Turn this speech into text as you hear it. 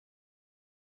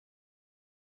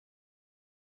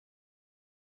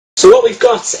So what we've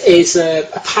got is a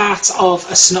part of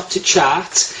a synoptic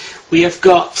chart. We have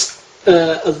got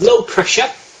a low pressure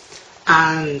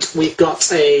and we've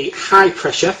got a high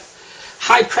pressure.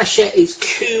 High pressure is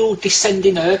cool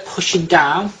descending air pushing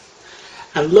down,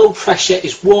 and low pressure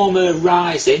is warm air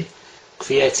rising,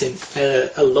 creating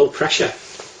a low pressure.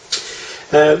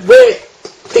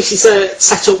 This is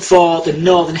set up for the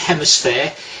northern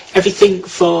hemisphere. Everything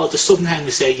for the southern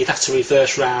hemisphere you'd have to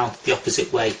reverse round the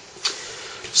opposite way.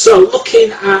 So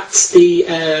looking at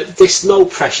this low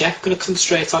pressure, I'm going to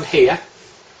concentrate on here.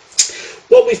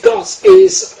 What we've got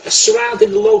is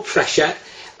surrounding the low pressure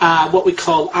what we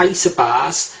call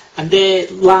isobars, and they're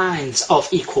lines of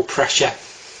equal pressure.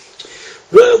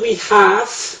 Where we have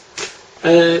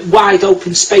wide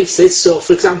open spaces, so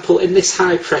for example in this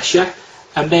high pressure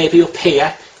and maybe up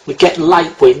here we get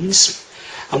light winds,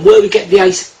 and where we get the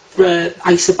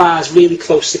isobars really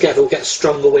close together we get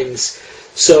stronger winds.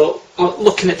 So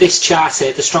looking at this chart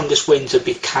here, the strongest winds would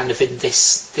be kind of in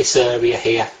this area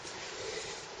here.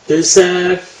 There's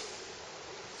the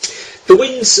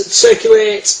winds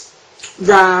circulate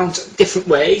round different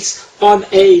ways. On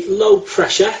a low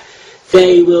pressure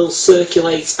they will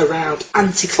circulate around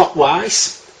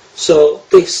anti-clockwise, so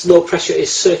this low pressure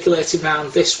is circulating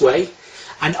around this way,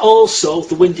 and also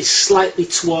the wind is slightly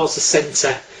towards the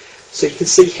centre. So you can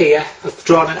see here I've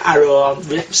drawn an arrow on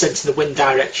representing the wind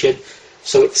direction,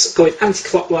 so it's going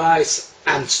anti-clockwise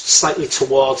and slightly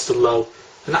towards the low,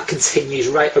 and that continues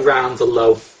right around the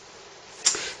low.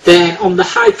 Then on the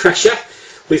high pressure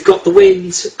we've got the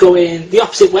wind going the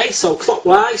opposite way, so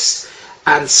clockwise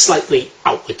and slightly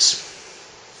outwards.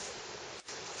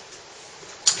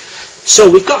 So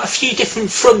we've got a few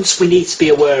different fronts we need to be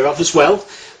aware of as well.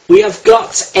 We have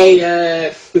got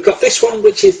this one,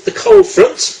 which is the cold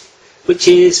front, which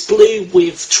is blue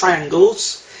with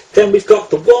triangles. Then we've got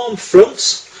the warm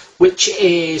front, which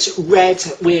is red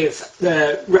with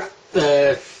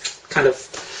kind of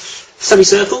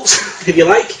semicircles, if you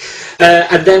like.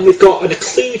 And then we've got an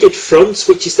occluded front,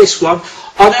 which is this one.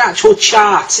 On an actual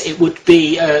chart it would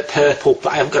be purple,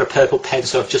 but I haven't got a purple pen,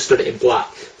 so I've just done it in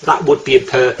black. That would be in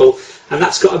purple, and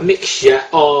that's got a mixture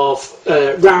of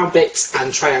round bits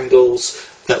and triangles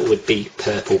that would be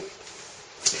purple.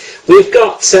 We've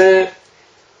got,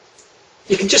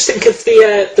 you can just think of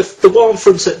the warm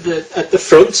front at the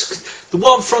front. The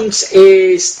warm front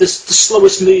is the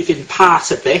slowest moving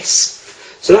part of this,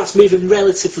 so that's moving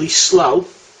relatively slow.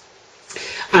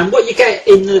 And what you get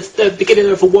in the beginning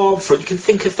of a warm front, you can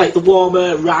think of like the warm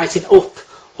air rising up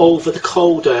over the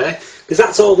cold air, because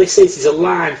that's all this is a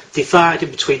line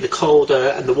dividing between the cold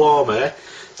air and the warm air.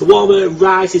 The warm air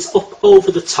rises up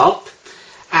over the top,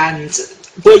 and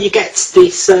where you get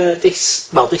this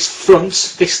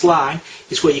front, this line,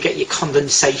 is where you get your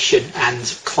condensation and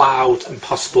cloud and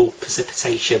possible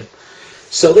precipitation.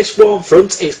 So this warm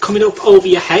front is coming up over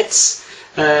your heads,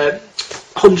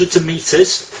 hundreds of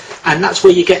metres, and that's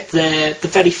where you get the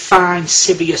very fine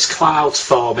cirrus clouds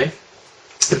forming.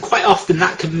 And quite often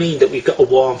that can mean that we've got a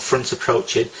warm front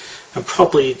approaching, and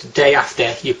probably the day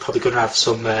after you're probably going to have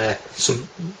some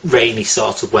rainy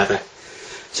sort of weather.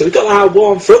 So we've got our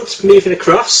warm front moving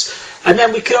across, and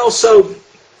then we can also,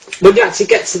 when you actually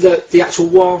get to the actual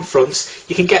warm front,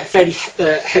 you can get very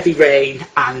heavy rain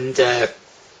and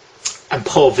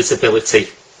poor visibility.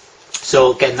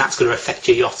 So again, that's going to affect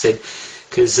your yachting,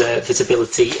 because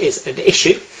visibility is an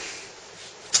issue.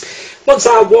 Once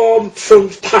our warm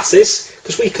front passes,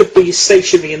 because we could be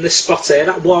stationary in this spot here,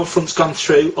 that warm front's gone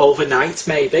through overnight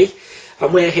maybe,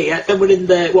 and we're here, then we're in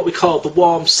what we call the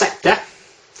warm sector.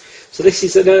 So this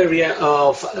is an area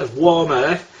of warm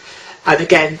air, and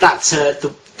again that's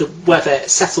the weather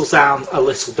settles down a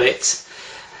little bit.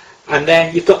 And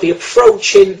then you've got the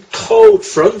approaching cold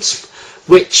front,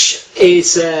 which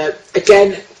is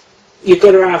again, you're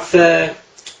going to have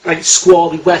like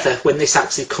squally weather when this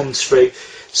actually comes through.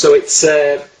 So it's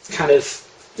kind of,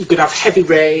 you're going to have heavy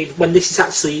rain when this is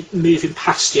actually moving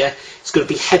past you. It's going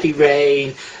to be heavy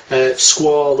rain,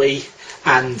 squally,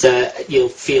 and you'll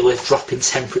feel a drop in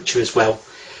temperature as well.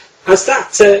 As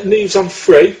that moves on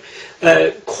through,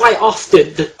 quite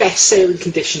often the best sailing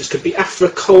conditions can be after a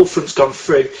cold front's gone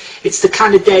through. It's the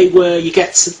kind of day where you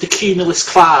get the cumulus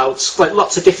clouds, like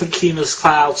lots of different cumulus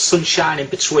clouds, sunshine in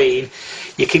between.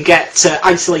 You can get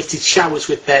isolated showers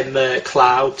with them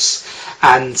clouds,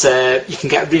 and you can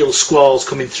get real squalls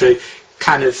coming through,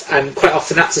 and quite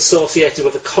often that's associated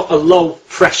with a low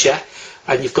pressure,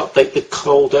 and you've got the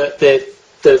colder,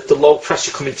 the low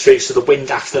pressure coming through, so the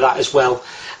wind after that as well,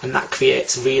 and that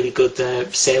creates really good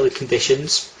sailing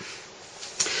conditions.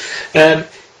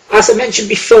 As I mentioned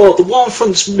before, the warm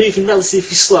front's moving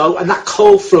relatively slow and that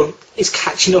cold front is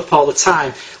catching up all the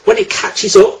time. When it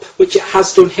catches up, which it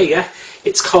has done here,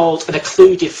 it's called an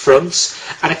occluded front.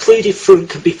 An occluded front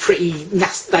can be pretty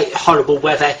nasty, like horrible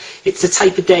weather. It's the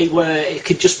type of day where it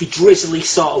could just be drizzly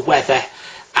sort of weather,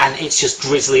 and it's just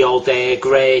drizzly all day,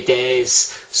 grey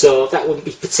days. So that wouldn't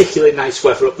be particularly nice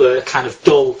weather up there, kind of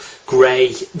dull,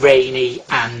 grey, rainy,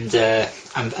 and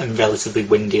relatively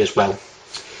windy as well.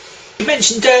 You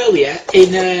mentioned earlier,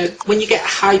 when you get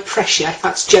high pressure,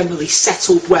 that's generally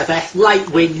settled weather, light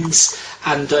winds,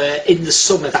 and in the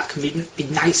summer that can be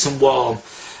nice and warm,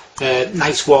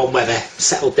 nice warm weather,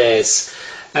 settled days.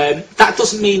 That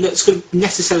doesn't mean that it's going to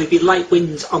necessarily be light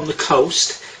winds on the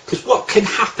coast, because what can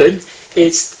happen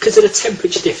is, because of the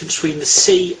temperature difference between the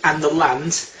sea and the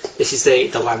land, this is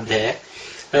the land here,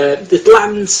 the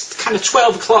land kind of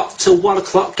 12 o'clock till 1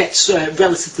 o'clock gets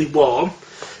relatively warm.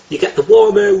 You get the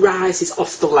warmer rises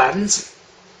off the land,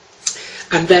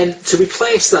 and then to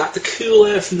replace that, the cool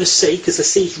air from the sea, because the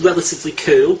sea is relatively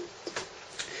cool,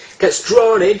 gets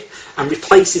drawn in and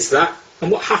replaces that,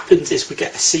 and what happens is we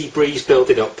get a sea breeze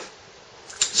building up.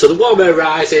 So the warm air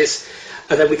rises,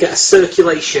 and then we get a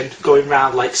circulation going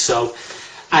round like so,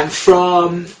 and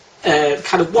from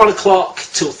kind of 1 o'clock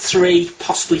till 3,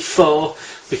 possibly 4,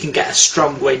 we can get a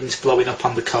strong wind blowing up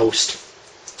on the coast.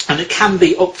 And it can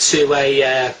be up to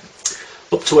a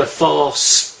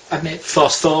force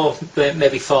 4,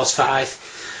 maybe force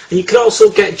 5. And you can also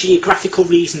get geographical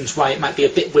reasons why it might be a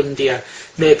bit windier.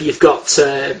 Maybe you've got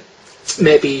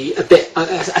maybe a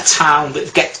town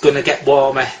that's going to get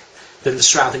warmer than the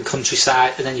surrounding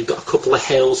countryside, and then you've got a couple of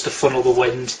hills to funnel the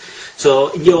wind. So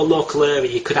in your local area,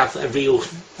 you could have a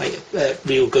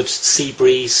real good sea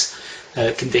breeze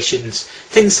conditions.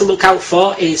 Things to look out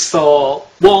for is for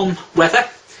warm weather,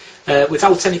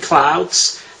 without any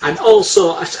clouds, and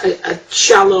also a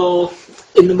shallow,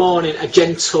 in the morning, a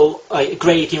gentle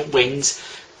gradient wind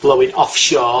blowing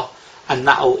offshore, and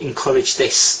that will encourage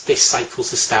this cycle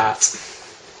to start.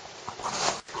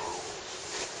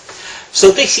 So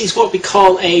this is what we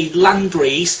call a land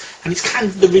breeze, and it's kind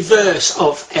of the reverse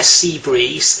of a sea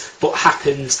breeze, but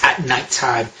happens at night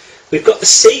time. We've got the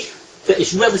sea that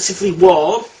is relatively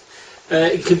warm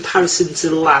in comparison to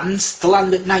the land. The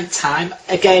land at night time,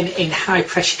 again in high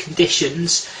pressure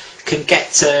conditions, can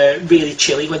get really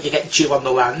chilly when you get dew on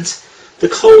the land. The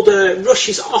cold air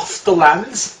rushes off the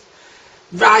land,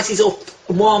 rises up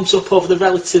and warms up over the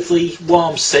relatively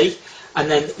warm sea, and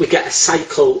then we get a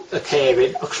cycle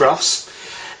appearing across.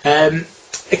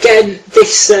 Again,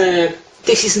 this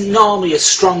isn't normally as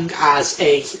strong as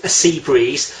a sea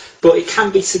breeze, but it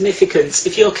can be significant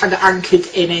if you're kind of anchored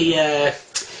in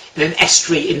an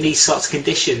estuary in these sorts of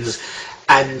conditions,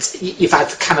 and you've had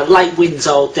kind of light winds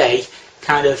all day.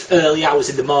 Kind of early hours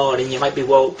in the morning, you might be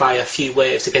woke by a few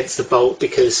waves against the boat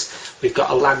because we've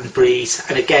got a land breeze,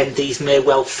 and again these may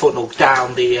well funnel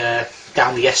down the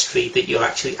estuary that you're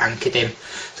actually anchored in.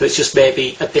 So it's just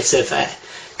maybe a bit of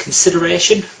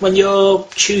consideration when you're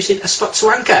choosing a spot to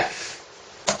anchor.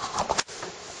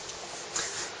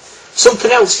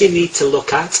 Something else you need to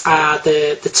look at are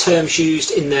the terms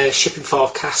used in the shipping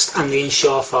forecast and the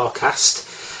inshore forecast.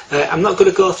 I'm not going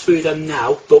to go through them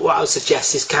now, but what I would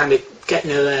suggest is kind of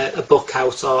getting a book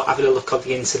out or having a look on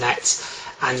the internet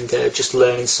and just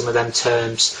learning some of them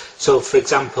terms. So for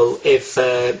example, if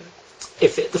the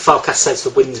forecast says the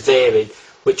wind's veering,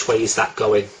 which way is that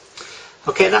going?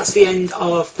 Okay, that's the end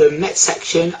of the Met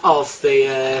section of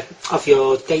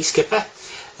your day skipper.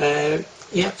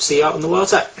 Yeah, see you out on the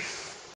water.